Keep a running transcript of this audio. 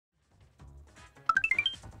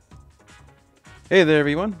Hey there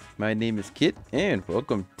everyone, my name is Kit and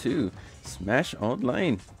welcome to Smash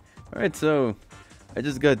Online. Alright, so I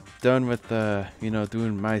just got done with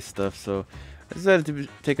doing my stuff, so I decided to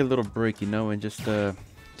take a little break, and just do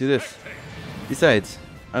this. Besides,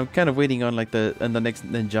 I'm kind of waiting on the next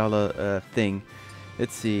Ninjala thing.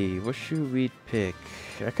 Let's see, what should we pick?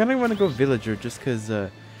 I kind of want to go villager just because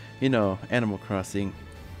Animal Crossing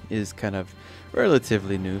is kind of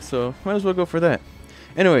relatively new, so might as well go for that.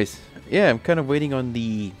 Anyways, yeah, I'm kind of waiting on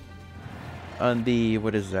the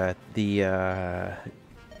what is that? The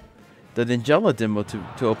Ninjala demo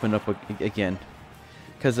to open up again,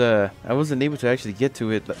 because I wasn't able to actually get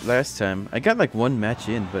to it last time. I got like one match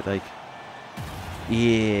in, but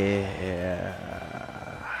yeah.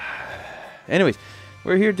 Anyways,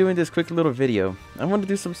 we're here doing this quick little video. I want to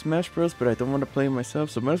do some Smash Bros, but I don't want to play myself,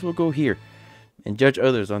 so might as well go here and judge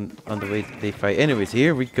others on the way they fight. Anyways,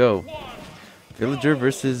 here we go. Villager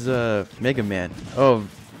versus Mega Man. Oh,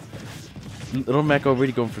 Little Mac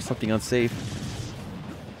already going for something unsafe.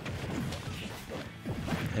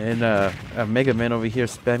 And Mega Man over here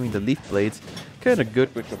spamming the leaf blades. Kind of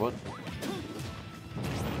good with the one.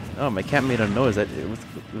 Oh, my cat made a noise. It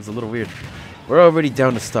was a little weird. We're already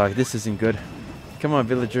down to stock. This isn't good. Come on,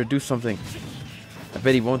 Villager, do something. I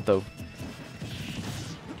bet he won't, though.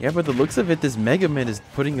 Yeah, but the looks of it, this Mega Man is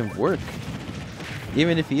putting in work.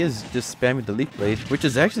 Even if he is just spamming the leaf blade, which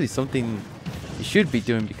is actually something he should be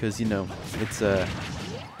doing because, it's the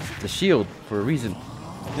shield for a reason.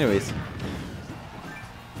 Anyways,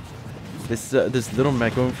 this Little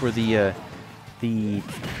Mac going for the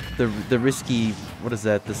risky, what is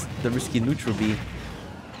that? The risky neutral B.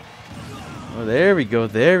 Oh, there we go,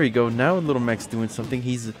 there we go. Now Little Mac's doing something.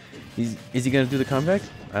 Is he gonna do the comeback?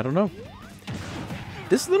 I don't know.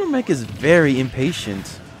 This Little Mac is very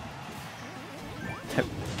impatient.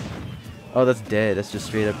 Oh, that's dead. That's just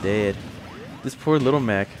straight up dead. This poor Little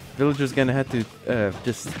Mac. Villager's gonna have to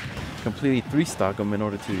just completely 3-stock him in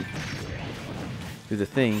order to do the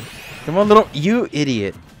thing. Come on, you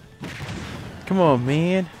idiot. Come on,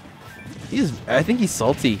 man. I think he's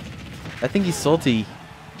salty. I think he's salty.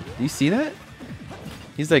 Do you see that?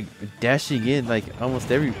 He's like dashing in like almost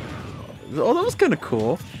every... Oh, that was kind of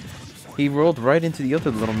cool. He rolled right into the other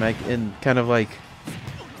Little Mac and kind of like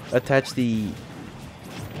attached the...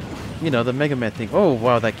 the Mega Man thing. Oh,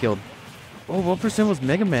 wow, that killed. Oh, what percent was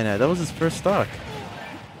Mega Man at? That was his first stock.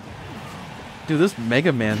 Dude, this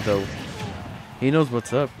Mega Man, though, he knows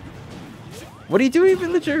what's up. What are you doing,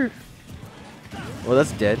 Villager? Well,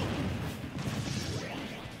 that's dead.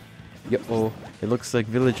 Yo, it looks like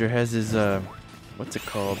Villager has his, what's it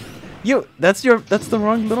called? Yo, that's the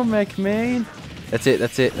wrong Little Mac, man. That's it.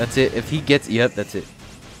 If he gets, yep, that's it.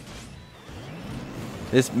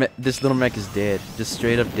 This Little Mac is dead. Just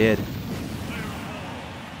straight up dead.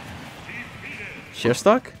 Share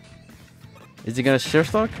stock? Is he gonna share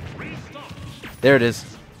stock? There it is.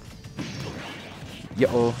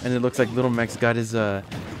 Yo, and it looks like Little Mac's got his ooh,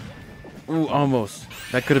 almost.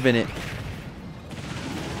 That could have been it.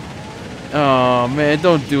 Oh man,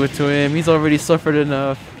 don't do it to him. He's already suffered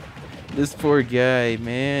enough. This poor guy,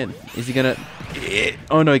 man. Is he gonna...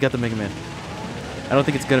 Oh no, he got the Mega Man. I don't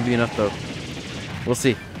think it's gonna be enough though. We'll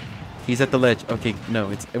see. He's at the ledge. Okay,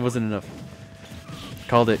 no, it wasn't enough.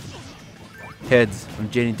 Called it. Heads from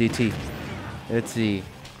JDT. Let's see.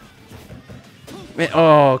 Man,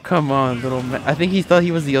 oh, come on, Little Mac. I think he thought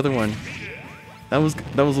he was the other one. That was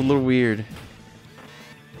a little weird.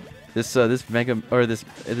 This Mega or this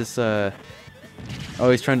oh,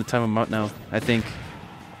 he's trying to time him out now, I think.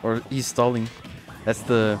 Or he's stalling. That's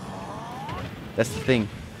the thing.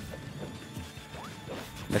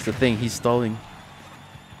 That's the thing, he's stalling.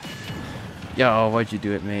 Yo, why'd you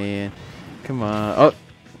do it, man? Come on. Oh!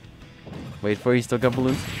 Wait for it, he still got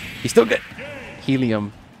balloons. He still got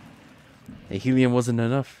helium. Hey, helium wasn't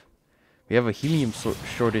enough. We have a helium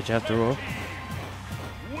shortage after all.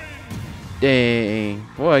 Dang.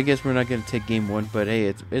 Well, I guess we're not gonna take game 1, but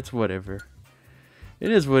hey, it's whatever.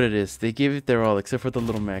 It is what it is. They gave it their all, except for the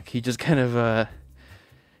Little Mac. He just kind of,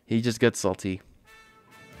 he just got salty.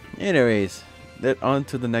 Anyways, on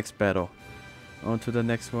to the next battle. On to the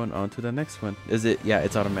next one, on to the next one. Is it? Yeah,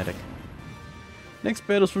 it's automatic. Next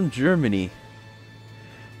battle's from Germany.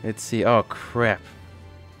 Let's see. Oh, crap.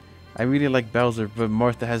 I really like Bowser, but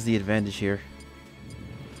Martha has the advantage here.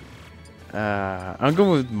 I'm going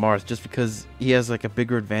with Marth just because he has like a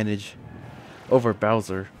bigger advantage over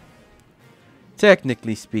Bowser.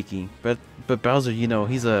 Technically speaking, but Bowser,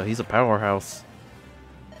 he's a powerhouse.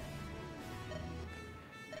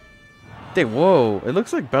 Whoa, it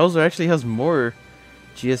looks like Bowser actually has more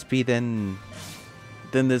GSP than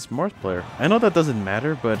this Marth player. I know that doesn't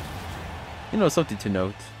matter, but You know, something to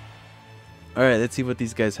note. All right, let's see what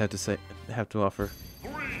these guys have to offer.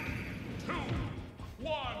 3, 2,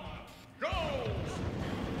 1, go!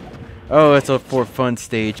 Oh, it's a for fun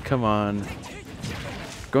stage. Come on.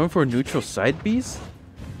 Going for neutral side Bs?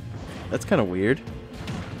 That's kind of weird.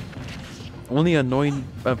 Only annoying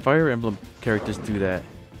Fire Emblem characters do that.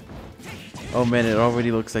 Oh man, it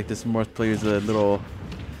already looks like this Morph player is a little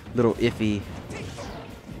iffy.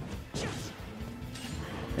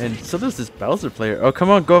 And so does this Bowser player. Oh, come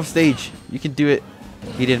on, go off stage. You can do it.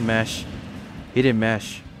 He didn't mash. He didn't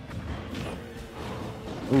mash.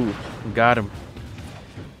 Ooh, got him.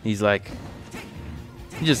 He's like,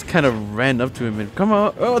 he just kind of ran up to him and come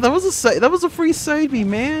on. Oh, that was a free side B,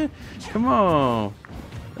 man. Come on.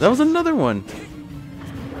 That was another one.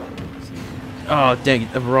 Oh, dang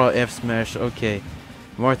it, a raw F smash. Okay.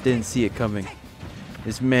 Marth didn't see it coming.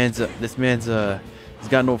 This man's he's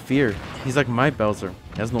got no fear. He's like my Bowser.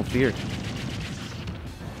 He has no fear.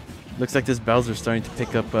 Looks like this Bowser's starting to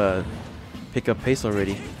pick up pace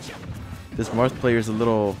already. This Marth player's a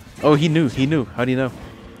little... Oh, he knew. How do you know?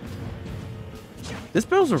 This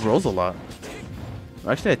Bowser rolls a lot.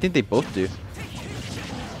 Actually, I think they both do.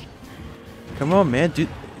 Come on, man. Do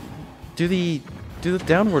the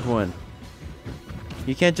downward one.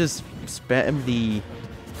 You can't just spam the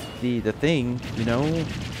thing, you know?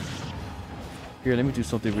 Here, let me do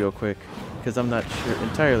something real quick, because I'm not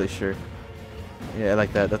entirely sure. Yeah, I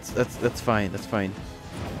like that. That's fine. That's fine.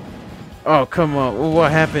 Oh, come on.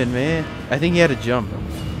 What happened, man? I think he had a jump.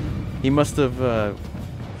 He must have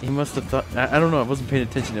thought... I don't know. I wasn't paying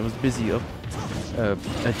attention. I was busy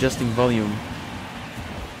adjusting volume.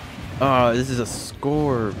 Oh, this is a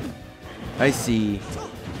score. I see.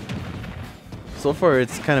 So far,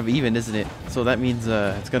 it's kind of even, isn't it? So that means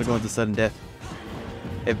it's going to go into sudden death.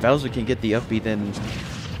 If Bowser can get the up B, then,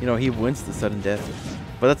 you know, he wins the sudden death.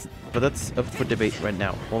 But that's up for debate right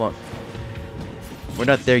now. Hold on. We're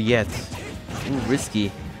not there yet. Ooh,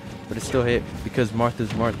 risky. But it's still hit because Marth is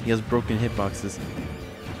Marth. He has broken hitboxes.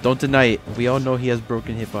 Don't deny it. We all know he has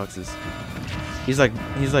broken hitboxes. He's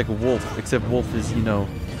like Wolf, except Wolf is, you know.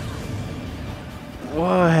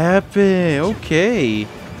 What happened? Okay.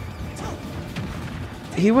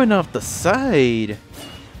 He went off the side.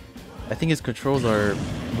 I think his controls are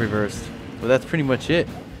reversed. Well, that's pretty much it.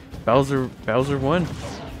 Bowser won.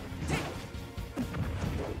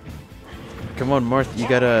 Come on, Marth, you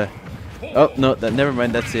gotta... Oh, no, never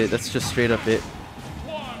mind, that's it. That's just straight up it.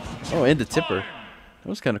 Oh, and the tipper. That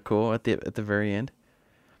was kind of cool at the very end.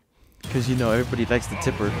 Because, you know, everybody likes the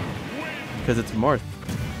tipper. Because it's Marth.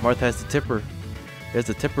 Marth has the tipper. There's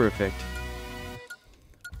a tipper effect.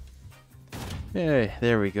 Yeah,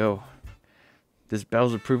 there we go. This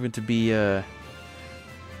Bowser proven to be worth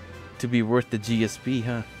the GSP,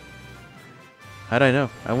 huh? How'd I know?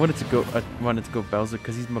 I wanted to go Bowser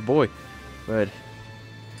because he's my boy, but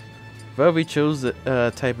we chose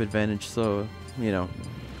the type advantage, so you know.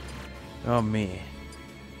 Oh man,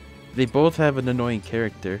 they both have an annoying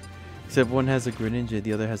character, except one has a Greninja,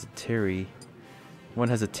 the other has a Terry. One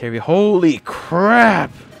has a Terry. Holy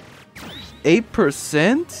crap!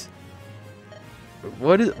 8%?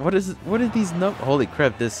 What are these numbers? Holy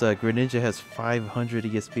crap! This Greninja has 500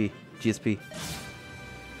 GSP,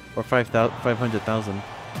 or 500,000.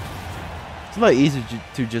 It's a lot easier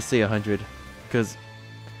to just say 100, because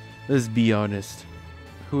let's be honest,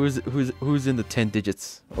 who's in the 10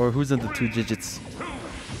 digits or who's in the 2 digits?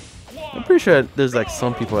 I'm pretty sure there's like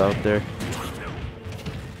some people out there.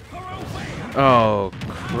 Oh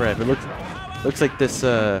crap! It looks like this.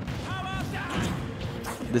 It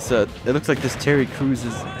looks like this Terry Crews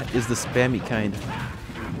is the spammy kind.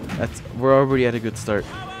 We're already at a good start.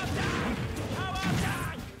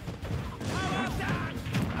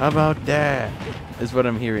 How about that? Is what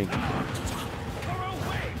I'm hearing.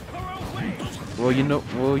 Well, you know,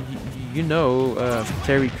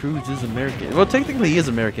 Terry Crews is American. Well, technically he is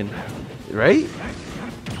American, right?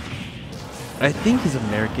 I think he's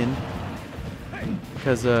American.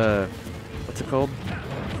 Because what's it called?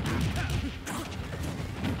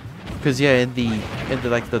 Because yeah, in the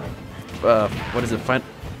like the what is it?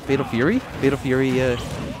 Fatal Fury? Fatal Fury.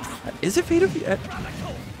 Is it Fatal Fury?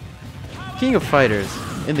 King of Fighters.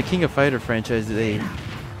 In the King of Fighter franchise, they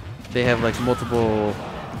have like multiple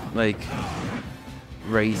like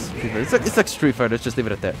race people. It's like Street Fighter. Let's just leave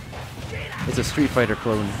it at that. It's a Street Fighter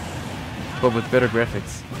clone, but with better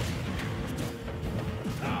graphics.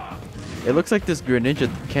 It looks like this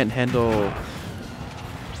Greninja can't handle,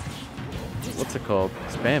 what's it called?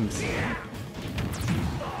 Spams.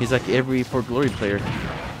 He's like every For Glory player.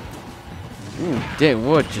 Ooh, damn,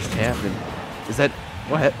 what just happened? Is that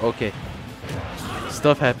what? Okay.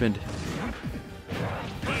 Stuff happened.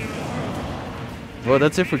 Well,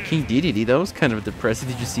 that's it for King DDD. That was kind of depressing.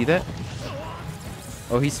 Did you see that?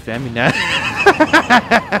 Oh, he's spamming now.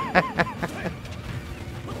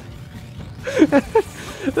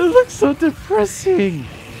 That looks so depressing.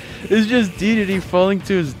 It's just DDD falling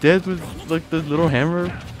to his death with like the little hammer.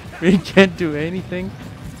 He can't do anything.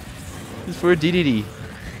 It's for DDD.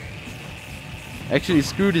 Actually,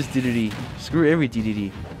 screw this DDD. Screw every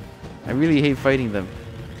DDD. I really hate fighting them.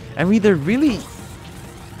 I mean, they're really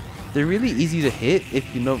easy to hit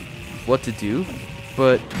if you know what to do.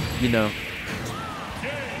 But you know,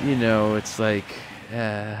 it's like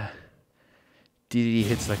DDD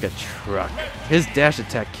hits like a truck. His dash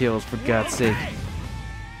attack kills, for God's sake.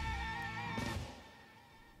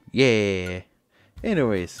 Yeah.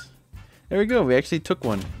 Anyways, there we go. We actually took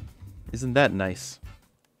one. Isn't that nice?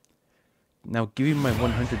 Now give me my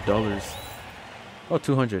 $100. Oh,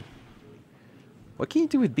 200. What can you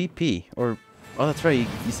do with BP? Or, oh, that's right.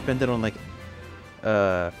 You spend it on like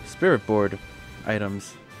spirit board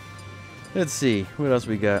items. Let's see. What else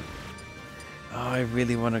we got? Oh, I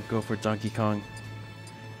really want to go for Donkey Kong.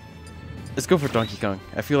 Let's go for Donkey Kong.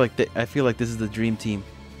 I feel like this is the dream team.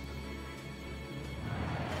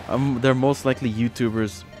 They're most likely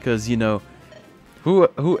YouTubers, because you know,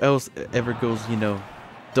 who else ever goes, you know,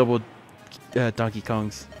 double Donkey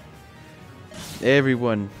Kongs?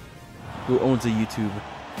 Everyone who owns a YouTube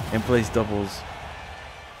and plays doubles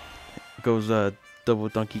goes double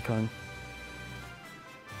Donkey Kong.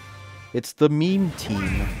 It's the meme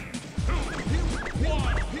team.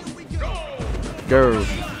 Go.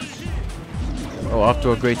 Oh, off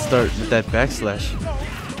to a great start with that backslash.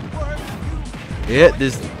 Yeah,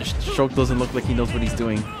 this Shulk doesn't look like he knows what he's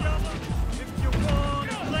doing.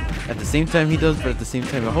 At the same time he does, but at the same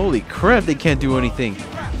time, holy crap, they can't do anything.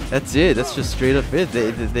 That's it. That's just straight up it.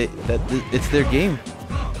 It's their game.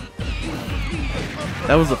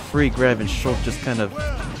 That was a free grab, and Shulk just kind of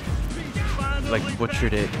like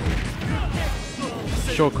butchered it.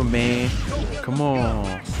 Shulk, man, come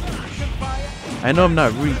on. I know I'm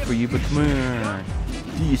not rooting for you, but come on,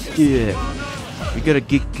 do your shit. We gotta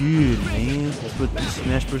get good, man. That's what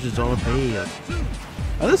Smash Bros is all about.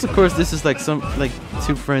 Unless, of course, this is like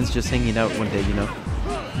two friends just hanging out one day, you know.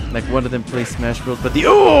 Like one of them plays Smash Bros, but the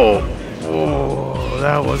oh,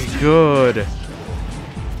 that was good.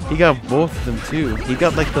 He got both of them too. He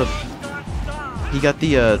got like the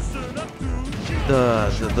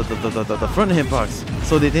front hitbox,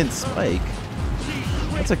 so they didn't spike.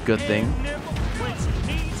 That's a good thing.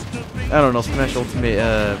 I don't know, Smash Ultimate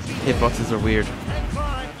hitboxes are weird.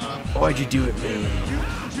 Why'd you do it, man?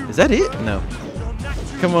 Is that it? No.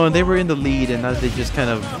 Come on, they were in the lead and now they just kind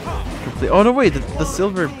of complete. Oh no, wait, the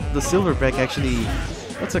silverback actually,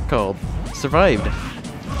 what's it called? Survived.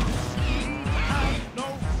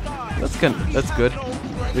 That's good.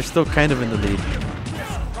 They're still kind of in the lead.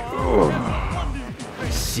 Oh,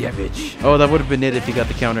 savage. Oh, that would have been it if he got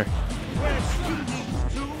the counter.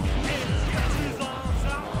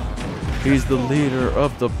 He's the leader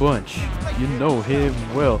of the bunch. You know him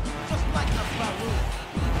well.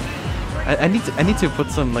 I need to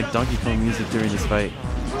put some like Donkey Kong music during this fight,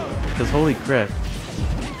 because holy crap,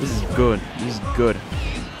 this is good. This is good.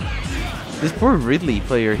 This poor Ridley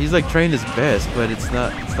player, he's like trying his best, but it's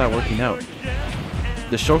not working out.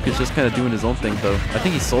 The Shulk is just kind of doing his own thing though. I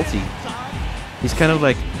think he's salty. He's kind of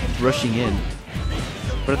like rushing in,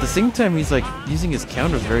 but at the same time he's like using his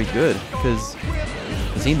counters very good, because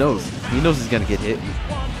he knows he's gonna get hit.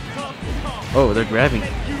 Oh, they're grabbing.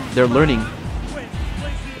 They're learning.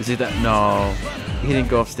 Is it that? No, he didn't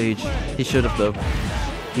go off stage. He should have though.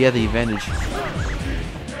 He had the advantage.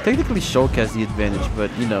 Technically, Shulk has the advantage,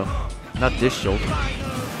 but you know, not this Shulk.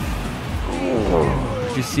 Oh,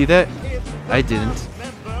 did you see that? I didn't.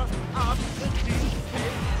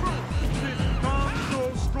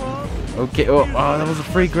 Okay. Oh, that was a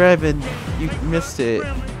free grab and you missed it.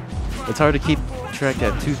 It's hard to keep track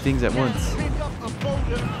of two things at once.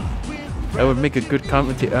 I would make a good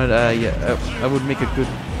commentator. I would make a good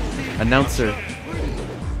announcer.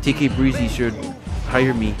 TK Breezy should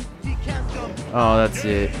hire me. Oh, that's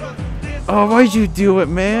it. Oh, why'd you do it,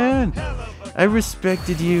 man? I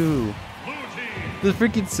respected you. The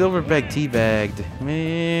freaking silverback teabagged,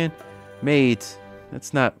 man. Mate,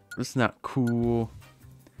 that's not cool.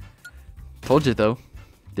 Told you though.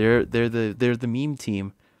 They're the meme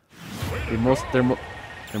team.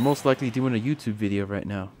 They're most likely doing a YouTube video right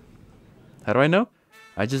now. How do I know?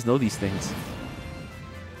 I just know these things.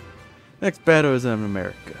 Next battle is in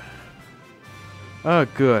America. Oh,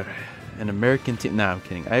 good. An American team. Nah, I'm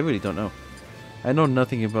kidding. I really don't know. I know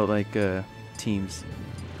nothing about like teams.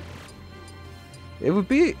 It would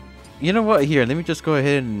be, you know what? Here, let me just go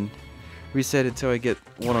ahead and reset it till I get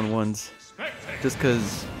one-on-ones. Just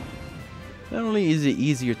because not only is it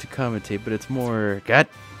easier to commentate, but it's more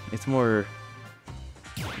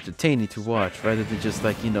entertaining to watch rather than just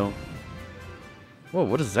like, you know. Whoa,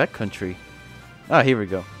 what is that country? Ah, here we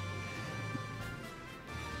go.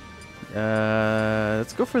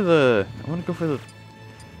 Let's go for the. I want to go for the.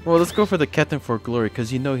 Well, let's go for the Captain for Glory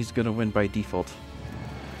because you know he's gonna win by default.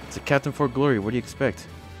 It's a Captain for Glory. What do you expect?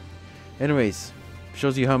 Anyways,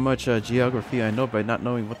 shows you how much geography I know by not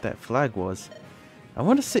knowing what that flag was. I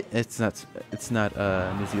want to say it's not. It's not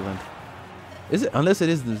New Zealand. Is it? Unless it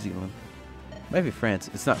is New Zealand. Maybe France.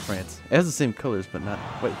 It's not France. It has the same colors, but not.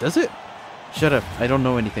 Wait, does it? Shut up. I don't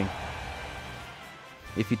know anything.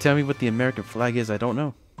 If you tell me what the American flag is, I don't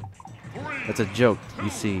know. That's a joke. You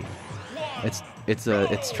see, it's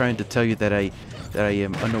trying to tell you that I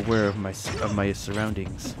am unaware of my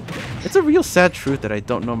surroundings. It's a real sad truth that I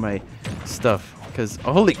don't know my stuff. Cause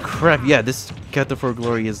holy crap, yeah, this Captain for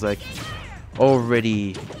Glory is like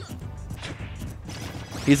already.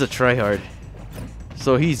 He's a tryhard,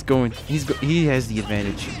 so he has the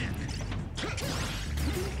advantage.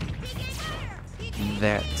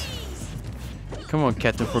 That. Come on,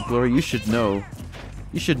 Captain for Glory, you should know.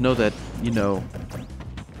 You should know that, you know,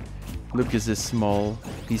 Lucas is small.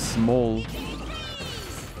 He's small.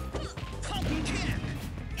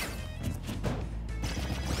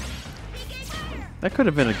 That could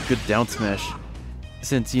have been a good down smash.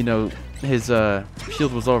 Since, you know, his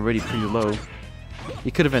shield was already pretty low.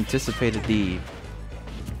 He could have anticipated the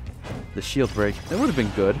shield break. That would have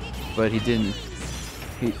been good, but he didn't.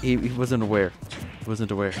 He wasn't aware. He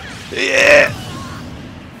wasn't aware. Yeah!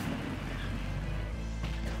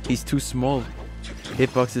 He's too small.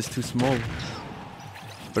 Hitbox is too small.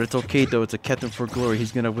 But it's okay though, it's a Captain for Glory.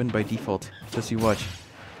 He's gonna win by default. Just you watch.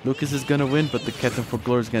 Lucas is gonna win, but the Captain for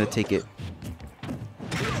Glory is gonna take it.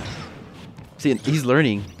 See, he's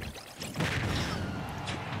learning.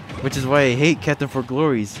 Which is why I hate Captain for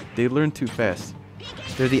Glories. They learn too fast.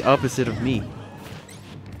 They're the opposite of me.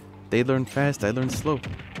 They learn fast, I learn slow.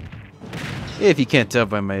 If you can't tell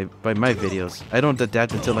by my videos. I don't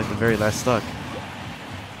adapt until like the very last stock.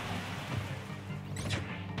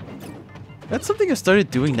 That's something I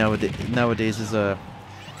started doing nowadays is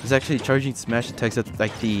actually charging smash attacks at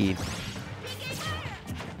like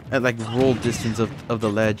roll distance of the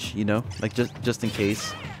ledge, you know, like just in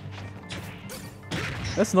case.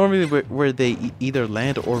 That's normally where they either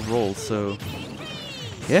land or roll, so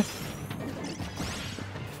yeah.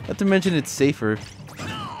 Not to mention it's safer,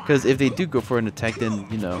 because if they do go for an attack, then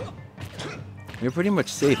you know you're pretty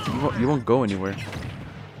much safe. You won't go anywhere.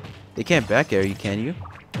 They can't back air you, can you?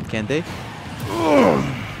 Can they?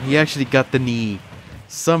 He actually got the knee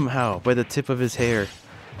somehow by the tip of his hair.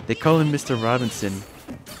 They call him Mr. Robinson.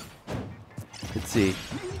 Let's see.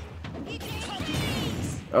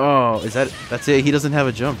 Oh, that's it? He doesn't have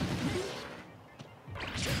a jump.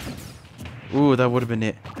 Ooh, that would have been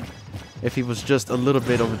it. If he was just a little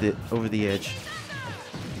bit over the edge.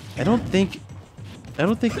 I don't think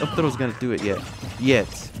up throw's gonna do it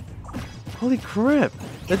yet. Holy crap!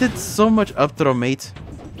 That did so much up throw, mate.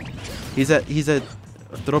 He's at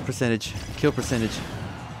throw percentage, kill percentage.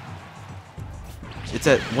 It's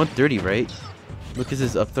at 130, right? Look at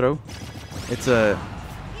his up throw. It's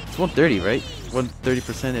 130, right?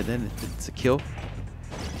 130% and then it's a kill.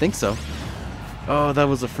 Think so. Oh, that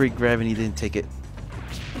was a free grab and he didn't take it.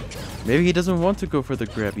 Maybe he doesn't want to go for the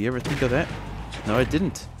grab. You ever think of that? No, I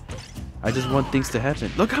didn't. I just want things to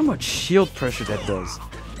happen. Look how much shield pressure that does.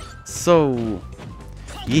 So,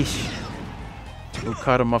 yeesh. We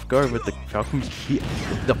caught him off guard with the Falcon kick.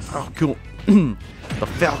 The Falcon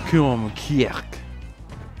kick.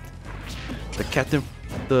 The Captain,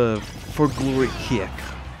 the for Glory kick.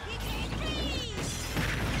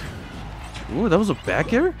 Ooh, that was a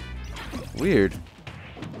back air? Weird.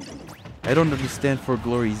 I don't understand for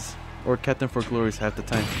Glories or Captain for Glories half the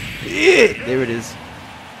time. There it is.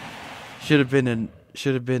 Should have been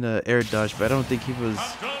a air dodge, but I don't think he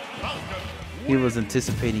was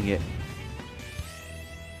anticipating it.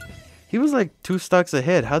 He was like 2 stocks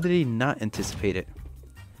ahead. How did he not anticipate it?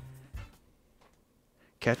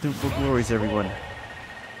 Captain for Glories, everyone.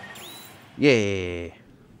 Yay.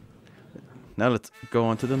 Now let's go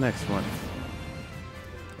on to the next one.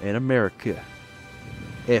 In America.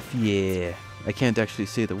 F yeah. I can't actually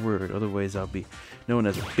say the word, otherwise I'll be known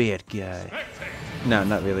as a bad guy. No,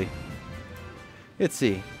 not really. Let's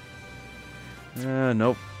see.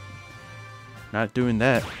 Nope. Not doing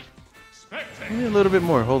that. Maybe a little bit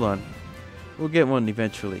more, hold on. We'll get one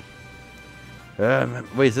eventually.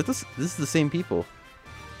 Wait, is this is the same people?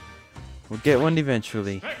 We'll get one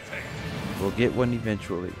eventually. We'll get one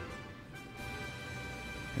eventually.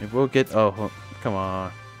 And we'll get. Oh, come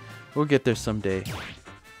on. We'll get there someday.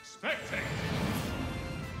 Spectates.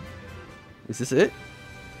 Is this it?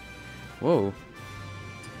 Whoa.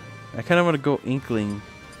 I kind of want to go Inkling.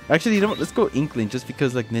 Actually, you know what? Let's go Inkling just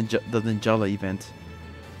because like the Ninjala event.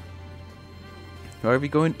 Why are we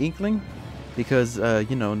going Inkling? Because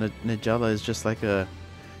you know, Ninjala is just like a,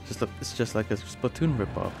 it's just like a Splatoon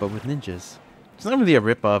ripoff, but with ninjas. It's not really a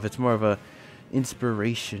ripoff. It's more of a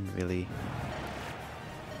inspiration, really.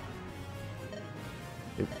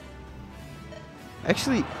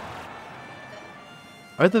 Actually,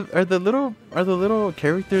 are the little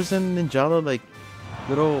characters in Ninjala like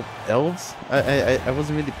little elves? I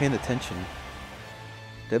wasn't really paying attention.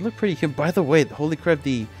 They look pretty cute. By the way, holy crap,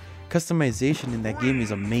 the customization in that game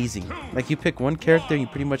is amazing. Like you pick one character and you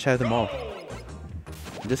pretty much have them all.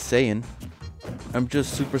 I'm just saying. I'm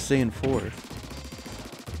just Super Saiyan 4.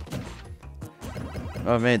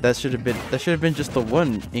 Oh man, that should have been just the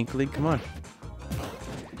one Inkling. Come on.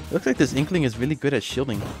 Looks like this Inkling is really good at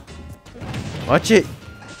shielding. Watch it!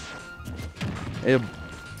 Hey,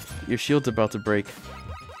 your shield's about to break.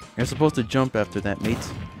 You're supposed to jump after that,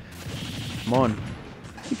 mate. Come on.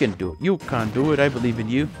 You can do it. You can't do it. I believe in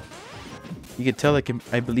you. You can tell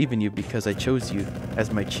I believe in you because I chose you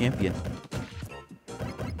as my champion.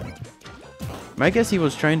 I guess he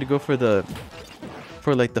was trying to go for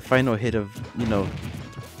like the final hit of, you know,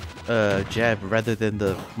 jab rather than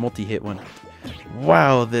the multi-hit one.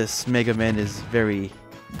 Wow, this Mega Man is very...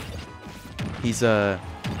 He's, oh,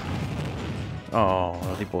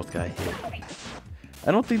 they both got hit.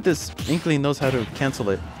 I don't think this Inkling knows how to cancel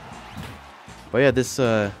it. But yeah,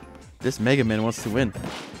 this Mega Man wants to win.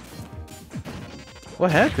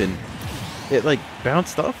 What happened? It, like,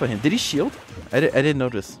 bounced off of him. Did he shield? I didn't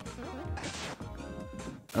notice.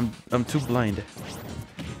 I'm too blind.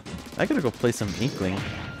 I gotta go play some Inkling.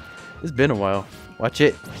 It's been a while. Watch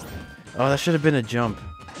it. Oh, that should have been a jump.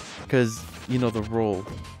 Because, you know, the roll.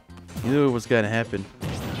 You knew it was gonna happen.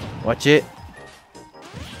 Watch it.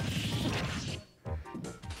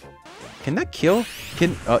 Can that kill?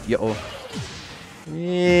 Oh, yeah, oh.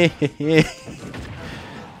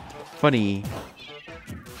 Funny.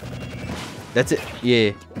 That's it.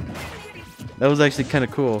 Yeah. That was actually kind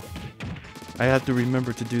of cool. I have to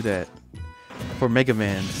remember to do that. For Mega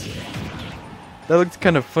Man's. That looked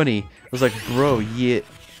kind of funny. It was like, bro, yeah.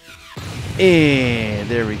 And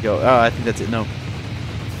there we go. Oh, I think that's it. No.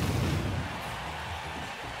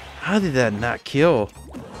 How did that not kill?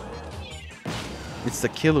 It's the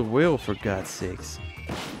killer whale, for God's sakes.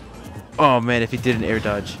 Oh man, if he didn't air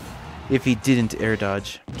dodge. If he didn't air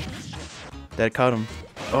dodge. That caught him.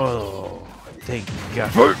 Oh, thank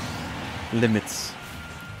God. Limits.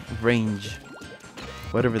 Range.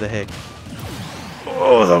 Whatever the heck.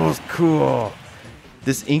 Oh, that was cool.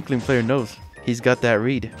 This Inkling player knows. He's got that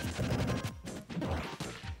read.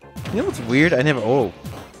 You know what's weird? I never... Oh.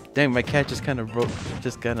 Dang, my cat just kind of broke...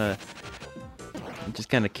 Just kind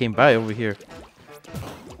of came by over here.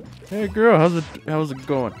 Hey girl, how's it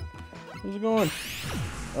going? How's it going?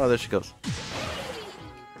 Oh, there she goes.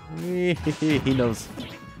 He knows.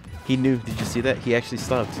 He knew. Did you see that? He actually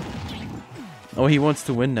stopped. Oh, he wants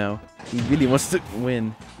to win now. He really wants to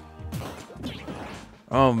win.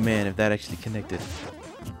 Oh man, if that actually connected.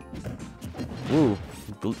 Ooh,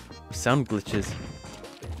 sound glitches.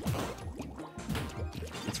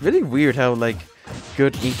 It's really weird how like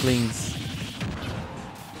good Inkling's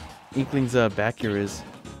backer is.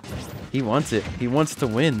 He wants it. He wants to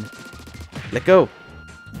win. Let go.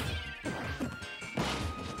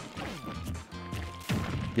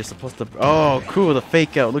 You're supposed to... Oh, cool. The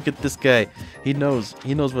fake out. Look at this guy. He knows.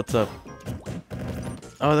 He knows what's up.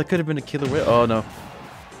 Oh, that could have been a killer whale. Oh, no.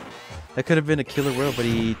 That could have been a killer whale, but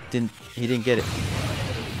he didn't get it.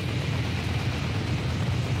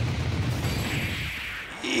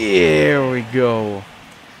 Here we go.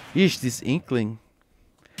 Yeesh, this Inkling.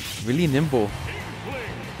 Really nimble.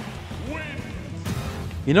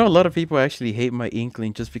 You know, a lot of people actually hate my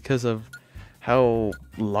Inkling just because of how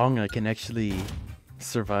long I can actually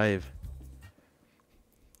survive.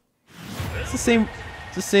 It's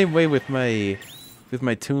the same way with my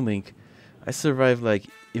Toon Link. I survive like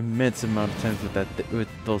immense amount of times with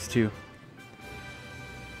those two.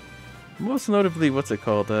 Most notably, what's it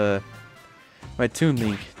called? My Toon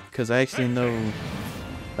Link, because I actually know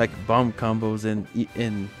like bomb combos and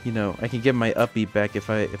you know, I can get my up beat back if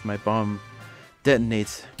my bomb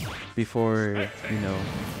detonates before, you know,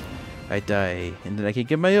 I die, and then I can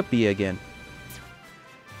get my up beat again.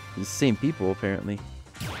 The same people apparently.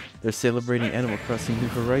 They're celebrating Animal Crossing New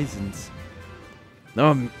Horizons.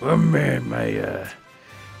 Oh man,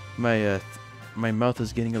 my mouth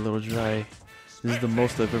is getting a little dry. This is the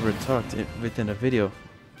most I've ever talked within a video.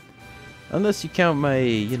 Unless you count my,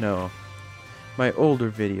 you know, my older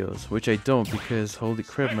videos, which I don't because holy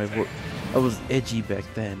crap, I was edgy back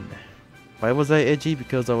then. Why was I edgy?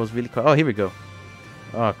 Because I was really oh, here we go.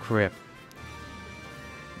 Oh crap.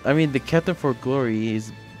 I mean, the Captain for Glory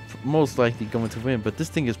is most likely going to win, but this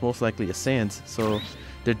thing is most likely a Sans, so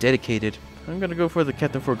they're dedicated. I'm gonna go for the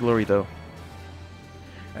Captain for Glory though.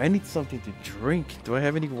 I need something to drink. Do I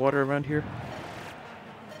have any water around here?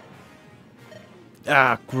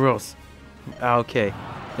 Ah, gross. Ah, okay.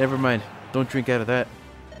 Never mind. Don't drink out of that.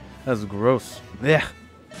 That's gross. Yeah.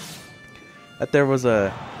 That was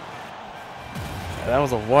a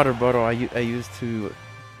water bottle I used to.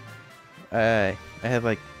 I had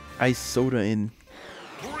like ice soda in,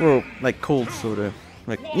 well, like cold soda,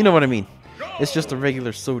 like you know what I mean. It's just a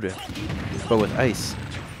regular soda, but with ice.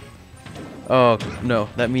 Oh no,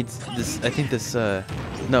 that means this. I think this. No,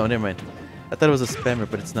 never mind. I thought it was a spammer,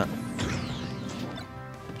 but it's not.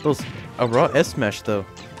 A raw S smash though,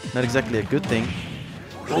 not exactly a good thing.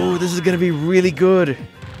 Oh, this is gonna be really good.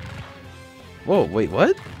 Whoa, wait,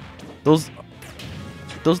 what? Those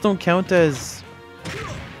don't count as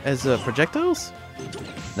projectiles?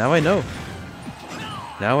 Now I know.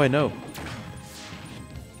 Now I know.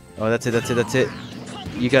 Oh, that's it.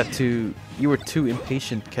 You were too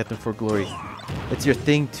impatient, Captain for Glory. It's your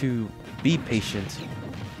thing to be patient.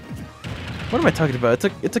 What am I talking about?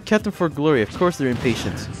 It's a Captain for Glory. Of course they're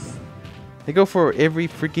impatient. They go for every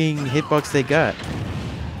freaking hitbox they got.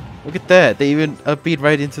 Look at that. They even upbeat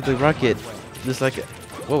right into the rocket. Just like,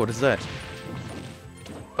 whoa, what is that?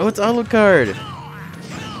 Oh, it's Alucard.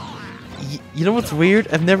 You know what's weird?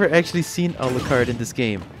 I've never actually seen Alucard in this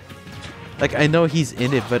game. Like, I know he's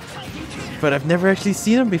in it, but I've never actually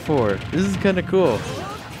seen him before. This is kind of cool.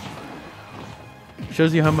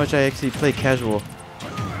 Shows you how much I actually play casual.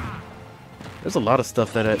 There's a lot of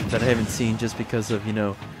stuff that I haven't seen just because of, you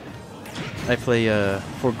know, I play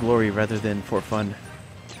for glory rather than for fun.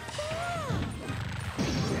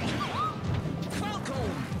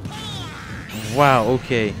 Wow,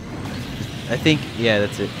 okay. I think, yeah,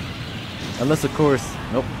 that's it. Unless, of course,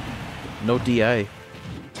 nope. No DI.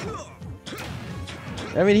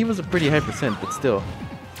 I mean, he was a pretty high percent, but still.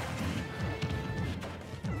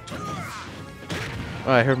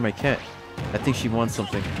 Oh, I heard my cat. I think she wants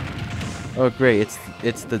something. Oh, great.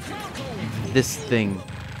 It's this thing.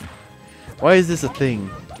 Why is this a thing?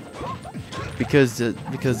 Because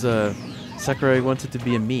Sakurai wants it to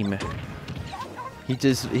be a meme.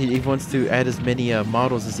 He wants to add as many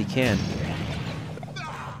models as he can.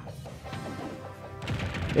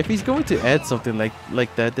 If he's going to add something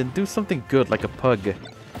like that, then do something good, like a pug.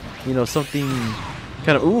 You know, something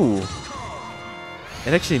kind of ooh.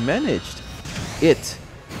 It actually managed. Because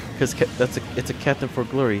it's a Captain for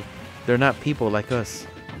Glory. They're not people like us.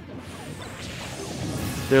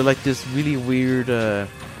 They're like this really weird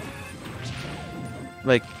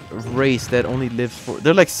like race that only lives for.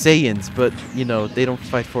 They're like Saiyans, but you know they don't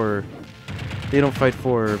fight for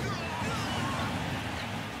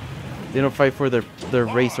their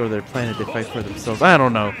race or their planet. They fight for themselves. I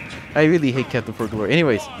don't know. I really hate Captain for Glory.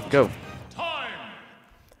 Anyways, go.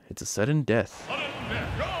 It's a sudden death.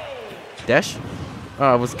 Dash? Oh,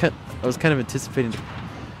 I was kind of anticipating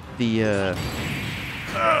the.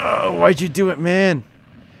 Oh, why'd you do it, man?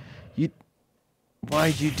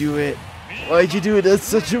 Why'd you do it? Why'd you do it? That's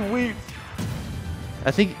such a weird.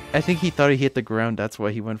 I think he thought he hit the ground. That's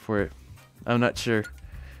why he went for it. I'm not sure.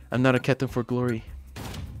 I'm not a Captain for Glory.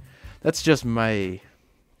 That's just my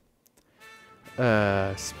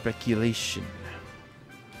speculation.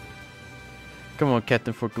 Come on,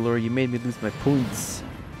 Captain for Glory. You made me lose my points.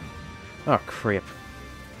 Oh crap.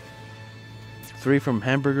 3 from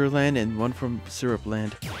Hamburger Land and 1 from Syrup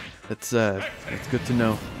Land. That's good to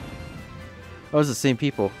know. Oh, it's the same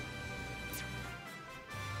people.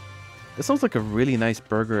 That sounds like a really nice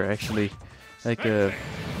burger, actually, like a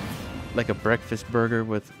breakfast burger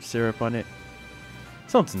with syrup on it.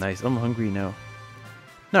 Sounds nice. I'm hungry now.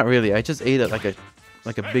 Not really. I just ate like a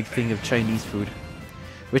big thing of Chinese food,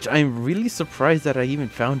 which I'm really surprised that I even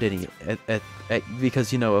found any at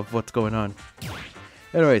because you know of what's going on.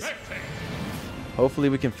 Anyways, hopefully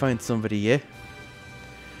we can find somebody. Yeah.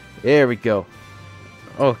 There we go.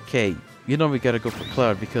 Okay. You know we gotta go for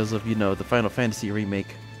Cloud because of, you know, the Final Fantasy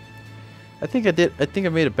remake. I think I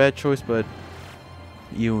made a bad choice, but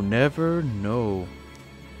you never know.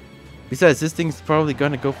 Besides, this thing's probably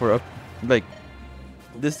gonna go for probably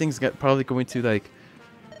going to like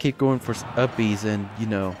keep going for upbees, and you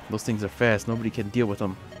know those things are fast. Nobody can deal with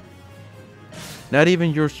them. Not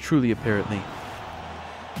even yours truly, apparently.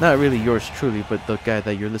 Not really yours truly, but the guy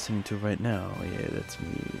that you're listening to right now. Yeah, that's me.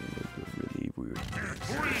 Really weird.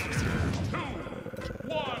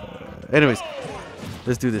 Anyways,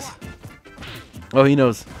 let's do this. Oh, he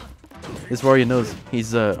knows. This warrior knows.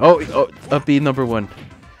 He's up B number 1.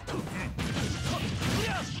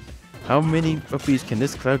 How many up Bs can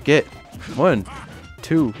this cloud get? 1,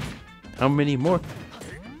 2. How many more?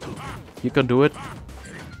 You can do it.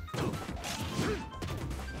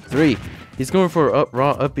 3. He's going for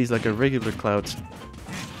raw up Bs like a regular cloud.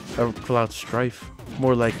 A cloud strife.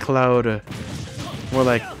 More like cloud. More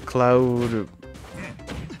like cloud.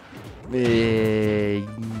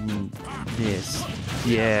 Yes.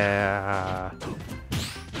 Yeah.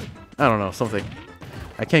 I don't know, something.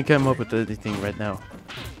 I can't come up with anything right now.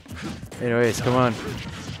 Anyways, come on.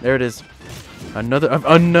 There it is.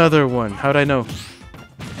 Another one. How'd I know?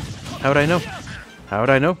 How'd I know? How'd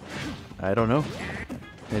I know? I don't know.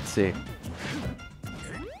 Let's see.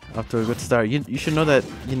 Off to a good start. You should know that,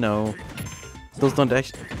 you know, those don't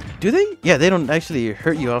actually... Do they? Yeah, they don't actually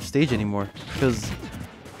hurt you off stage anymore. Because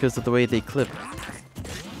of the way they clip.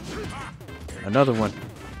 Another one.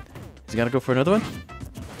 Is he gonna go for another one?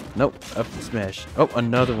 Nope. Up smash. Oh,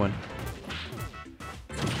 another one.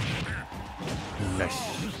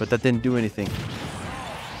 Nice. But that didn't do anything.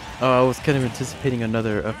 Oh, I was kind of anticipating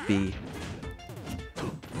another up B.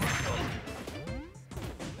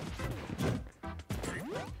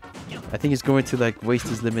 I think he's going to like waste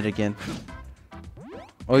his limit again.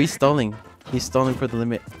 Oh, he's stalling. He's stalling for the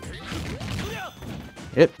limit.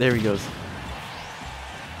 Yep, there he goes.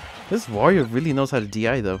 This warrior really knows how to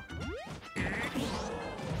DI though.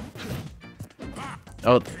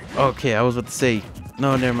 Oh, okay, I was about to say.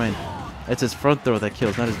 No, never mind. It's his front throw that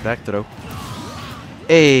kills, not his back throw.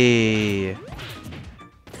 Hey.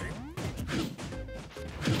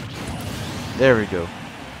 There we go.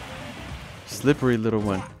 Slippery little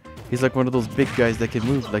one. He's like one of those big guys that can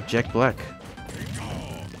move like Jack Black.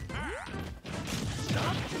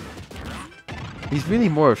 He's really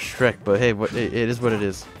more of Shrek, but hey, it is what it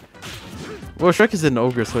is. Well, Shrek is an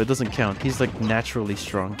ogre, so it doesn't count. He's like naturally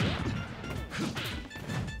strong.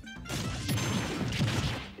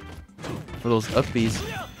 For those up Bs.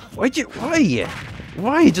 Why?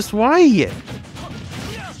 Why? Just why?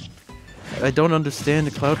 I don't understand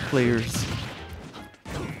the cloud players.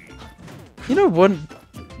 You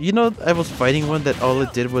know, I was fighting one that all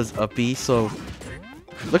it did was up B, so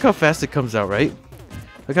look how fast it comes out, right?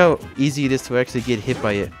 Look how easy it is to actually get hit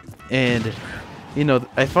by it. And, you know,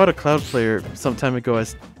 I fought a cloud player some time ago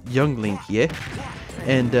as Young Link, yeah?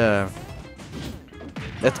 And,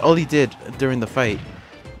 that's all he did during the fight.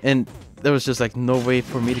 And there was just like no way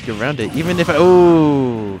for me to get around it. Even if I...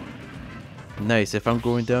 Oh! Nice. If I'm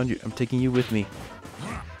going down, I'm taking you with me.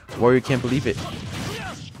 Warrior can't believe it.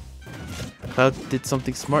 Cloud did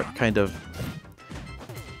something smart, kind of.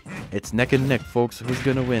 It's neck and neck, folks. Who's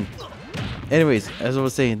gonna win? Anyways, as I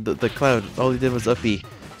was saying, the Cloud, all he did was up B.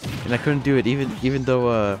 And I couldn't do it even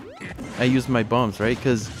though I used my bombs, right?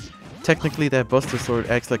 Because technically that Buster Sword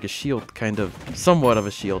acts like a shield, kind of. Somewhat of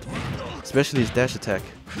a shield. Especially his dash attack.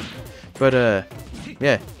 But,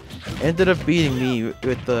 yeah. Ended up beating me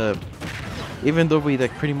with the... Even though we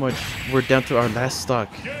like pretty much were down to our last stock.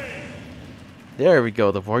 There we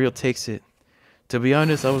go. The warrior takes it. To be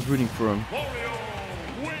honest, I was rooting for him.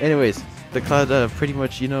 Anyways, the Cloud pretty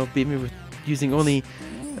much, you know, beat me with using only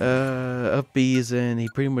up Bs, and he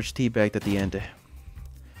pretty much teabagged at the end.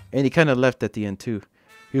 And he kind of left at the end too.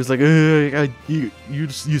 He was like, you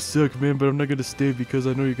suck, man, but I'm not gonna stay because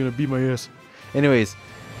I know you're gonna beat my ass. Anyways,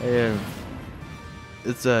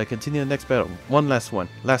 let's continue the next battle. One last one.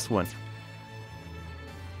 Last one.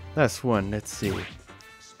 Let's see.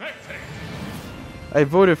 I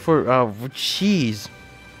voted for... Oh, jeez.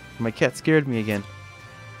 My cat scared me again.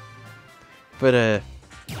 But,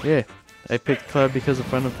 yeah. I picked Cloud because of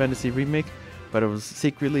Final Fantasy Remake. But I was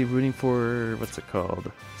secretly rooting for... What's it called?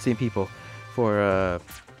 Same people. For,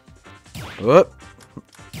 Whoop!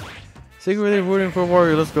 Secretly rooting for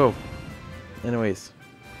Warrior. Let's go. Anyways.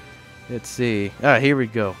 Let's see. Ah, here we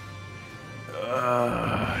go.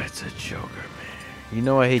 It's a Joker, man. You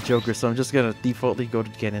know I hate Joker, so I'm just gonna defaultly go to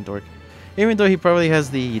Ganondorf. Even though he probably has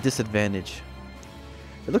the disadvantage.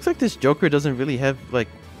 It looks like this Joker doesn't really have, like,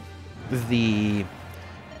 the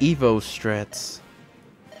Evo strats.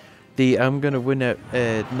 The I'm gonna win at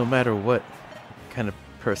no matter what kind of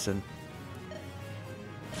person.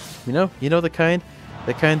 You know the kind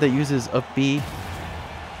that uses up B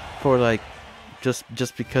for like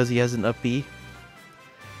just because he has an up B,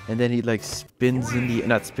 and then he like spins in the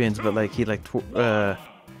not spins but like he like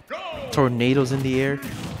tornadoes in the air.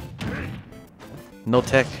 No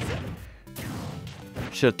tech.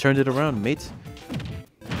 Should have turned it around, mate.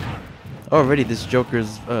 Already, this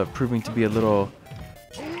Joker's proving to be a little...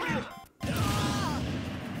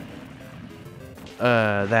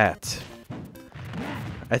 that.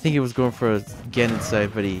 I think he was going for a Ganon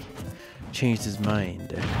side, but he changed his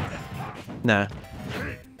mind. Nah.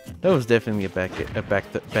 That was definitely a back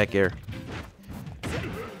air.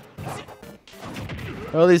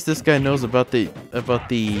 Well, at least this guy knows about the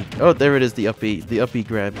oh, there it is, the up B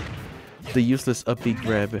grab. The useless up B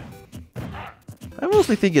grab. I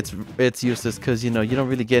mostly think it's useless because, you know, you don't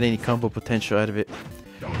really get any combo potential out of it.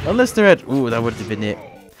 Unless they're at, ooh, that would have been it.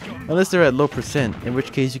 Unless they're at low percent, in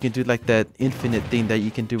which case you can do like that infinite thing that you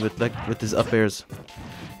can do with his up airs.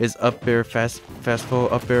 His up air fast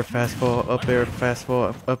fall, up air fast fall, up air fast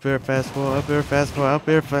fall, up air fast fall, up air fast fall, up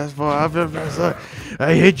air fast fall, up air fast fall.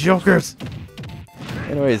 I hate Jokers.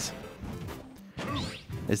 Anyways,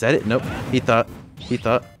 is that it? Nope. He thought.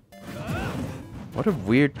 What a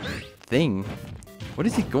weird thing. What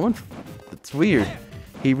is he going for? It's weird.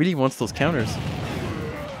 He really wants those counters.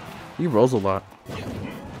 He rolls a lot.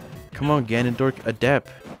 Come on, Ganondorf, adapt.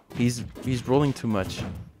 He's rolling too much.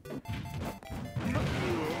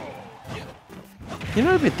 You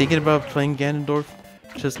know, I've been thinking about playing Ganondorf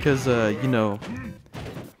just because, you know,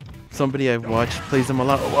 somebody I've watched plays him a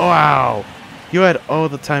lot. Oh, wow! You had all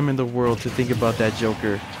the time in the world to think about that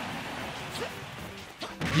Joker.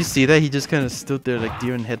 You see that? He just kind of stood there like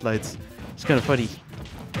deer in headlights. It's kind of funny.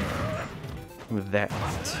 With that.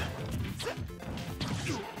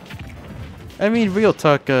 I mean, real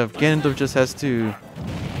talk, Ganondorf just has to,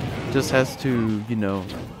 you know,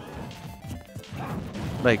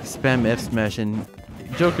 like spam F smash and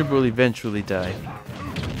Joker will eventually die.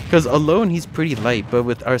 Because alone he's pretty light, but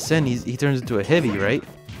with Arsene he turns into a heavy, right?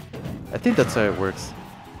 I think that's how it works.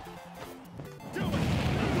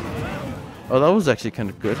 Oh, that was actually kind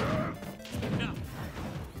of good.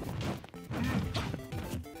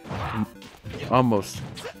 Almost.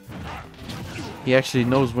 He actually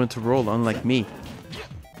knows when to roll, unlike me.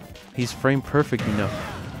 He's frame perfect, you know.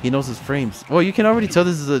 He knows his frames. Well, you can already tell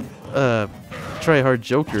this is a try-hard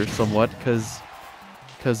Joker somewhat, because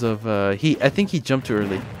of I think he jumped too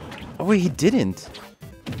early. Oh wait, he didn't.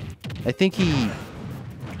 I think he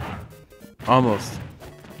almost.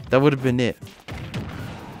 That would have been it.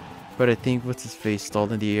 But I think what's his face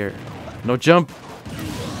stalled in the air. No jump.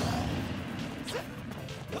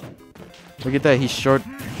 Look at that. He's short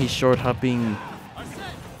hopping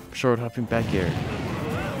back air.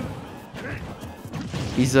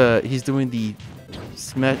 He's doing the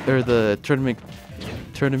smash or the tournament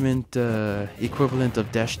equivalent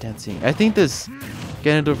of dash dancing. I think this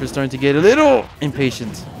Ganondorf is starting to get a little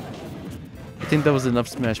impatient. I think that was enough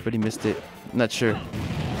smash, but he missed it. Not sure.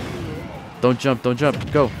 Don't jump,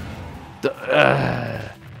 go.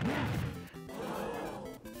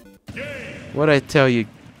 What'd I tell you,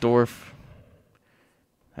 Dorf?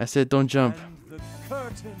 I said don't jump.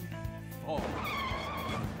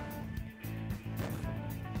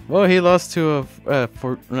 Well, he lost to a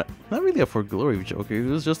not really a for glory Joker. It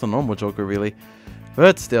was just a normal Joker, really.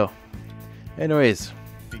 But still. Anyways,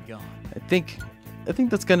 I think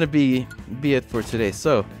that's gonna be it for today.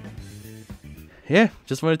 So, yeah,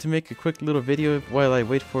 just wanted to make a quick little video while I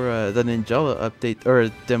wait for the Ninjala update or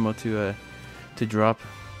demo to drop.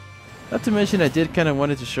 Not to mention, I did kind of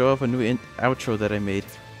wanted to show off a new outro that I made.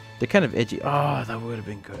 They're kind of edgy. Oh, that would have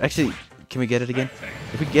been good. Actually, can we get it again?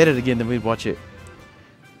 If we get it again, then we'd watch it.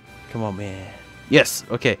 Come on, man. Yes.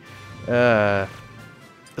 Okay.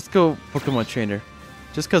 Let's go Pokemon Trainer.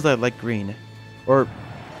 Just because I like green. Or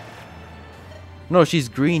no, she's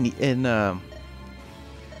green in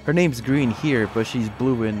her name's green here, but she's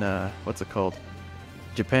blue in what's it called?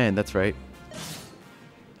 Japan. That's right.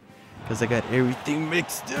 Because I got everything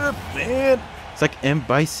mixed up, man. It's like M.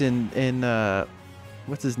 Bison and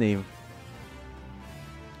what's his name?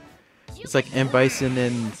 It's like M. Bison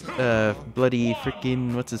and bloody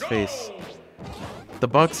freaking what's his face? The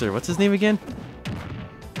boxer. What's his name again?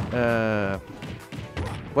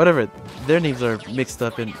 Whatever. Their names are mixed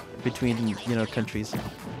up in between, you know, countries.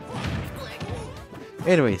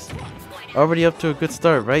 Anyways, already up to a good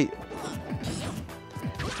start, right?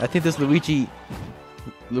 I think this Luigi's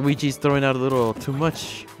throwing out a little too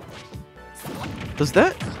much. Does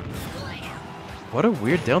that? What a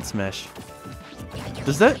weird down smash.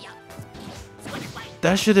 Does that?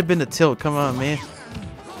 That should have been a tilt. Come on, man.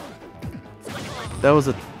 That was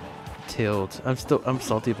a tilt. I'm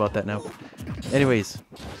salty about that now. Anyways,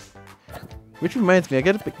 which reminds me, I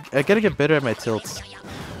gotta get better at my tilts.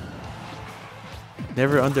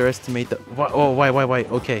 Never underestimate the. Oh, why?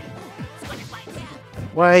 Okay.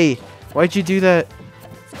 Why? Why'd you do that?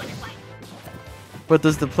 But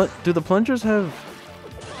does do the plungers have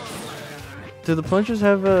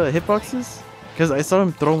hitboxes? Because I saw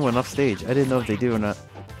him throw one off stage. I didn't know if they do or not.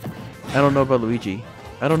 I don't know about Luigi.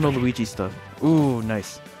 I don't know Luigi stuff. Ooh,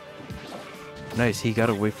 nice. Nice. He got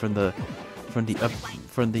away from the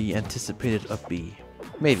anticipated up B.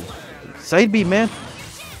 Maybe. Side B, man.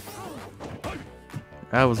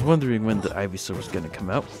 I was wondering when the Ivysaur was gonna come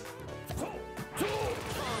out.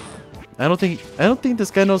 I don't think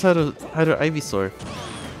this guy knows how to Ivysaur.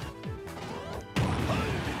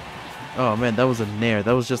 Oh man, that was a nair.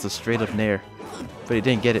 That was just a straight up nair. But he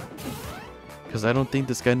didn't get it. Because I don't think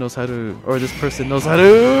this guy knows how to, or this person knows how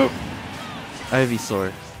to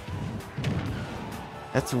Ivysaur.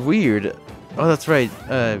 That's weird. Oh, that's right.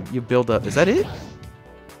 You build up. Is that it?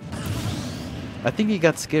 I think he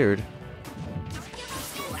got scared.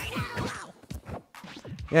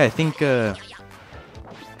 Yeah, I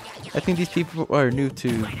think these people are new to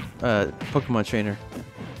Pokemon Trainer.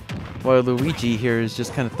 While Luigi here is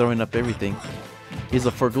just kind of throwing up everything. He's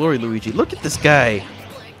a For Glory Luigi. Look at this guy!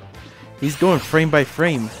 He's going frame by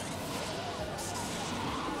frame.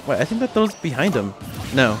 Wait, I think that throws behind him.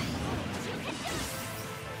 No.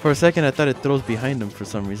 For a second I thought it throws behind him for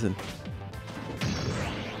some reason.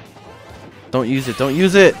 Don't use it, don't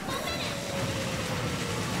use it!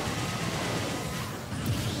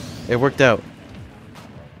 It worked out.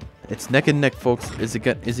 It's neck and neck, folks. Is he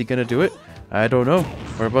gonna do it? I don't know.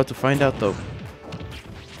 We're about to find out though.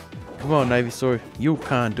 Come on, Ivysaur. You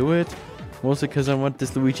can't do it. Mostly because I want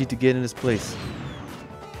this Luigi to get in his place.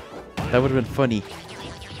 That would have been funny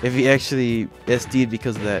if he actually SD'd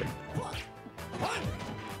because of that.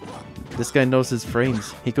 This guy knows his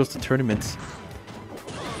frames. He goes to tournaments.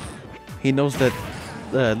 He knows that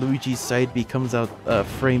Luigi's side B comes out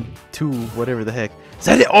frame 2, whatever the heck. Is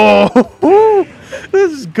that it? Oh!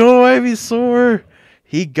 Let's go, Ivysaur!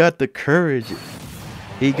 He got the courage.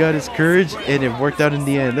 He got his courage, and it worked out in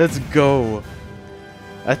the end. Let's go.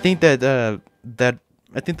 I think that I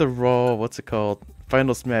think the Raw, what's it called,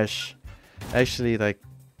 Final Smash, actually like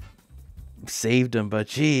saved him. But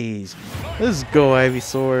jeez, let's go,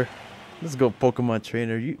 Ivysaur. Let's go, Pokemon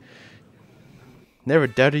Trainer. You never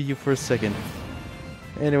doubted you for a second.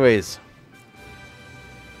 Anyways,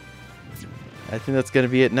 I think that's gonna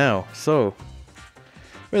be it now. So,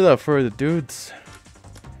 without further dudes,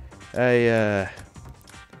 oh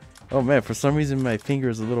man, for some reason my finger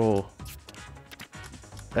is a little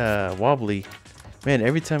wobbly. Man,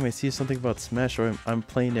 every time I see something about Smash or I'm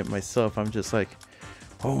playing it myself, I'm just like,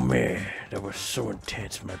 oh man, that was so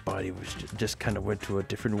intense. My body was just kind of went to a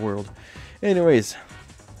different world. Anyways,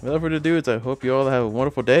 without further ado, I hope you all have a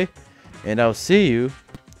wonderful day, and I'll see you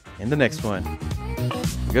in the next one.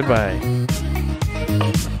 Goodbye.